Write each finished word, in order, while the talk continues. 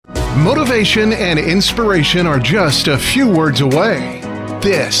Motivation and inspiration are just a few words away.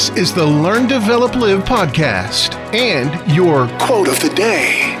 This is the Learn, Develop, Live podcast and your quote of the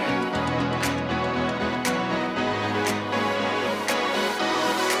day.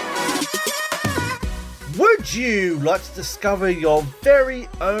 Would you like to discover your very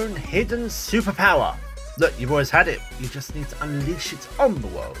own hidden superpower? Look, you've always had it. You just need to unleash it on the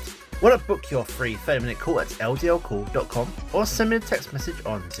world. Why not book your free 30-minute call at ldlcall.com or send me a text message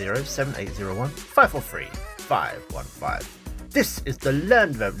on 07801 543 515. This is the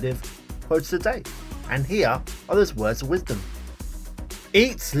Learn, Develop, Live quote of the day, and here are those words of wisdom.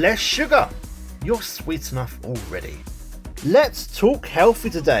 Eat less sugar. You're sweet enough already. Let's talk healthy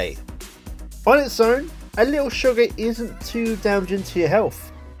today. On its own, a little sugar isn't too damaging to your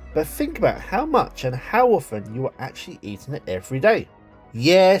health, but think about how much and how often you are actually eating it every day.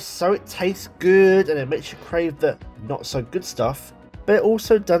 Yes, so it tastes good and it makes you crave the not so good stuff, but it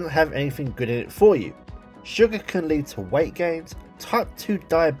also doesn't have anything good in it for you. Sugar can lead to weight gains, type 2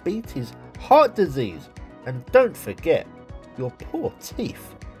 diabetes, heart disease, and don't forget, your poor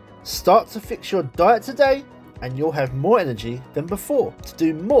teeth. Start to fix your diet today and you'll have more energy than before to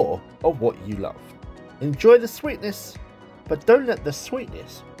do more of what you love. Enjoy the sweetness, but don't let the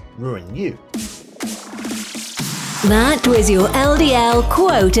sweetness ruin you. That was your LDL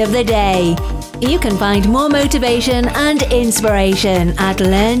quote of the day. You can find more motivation and inspiration at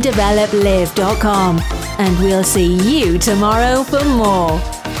learndeveloplive.com, and we'll see you tomorrow for more.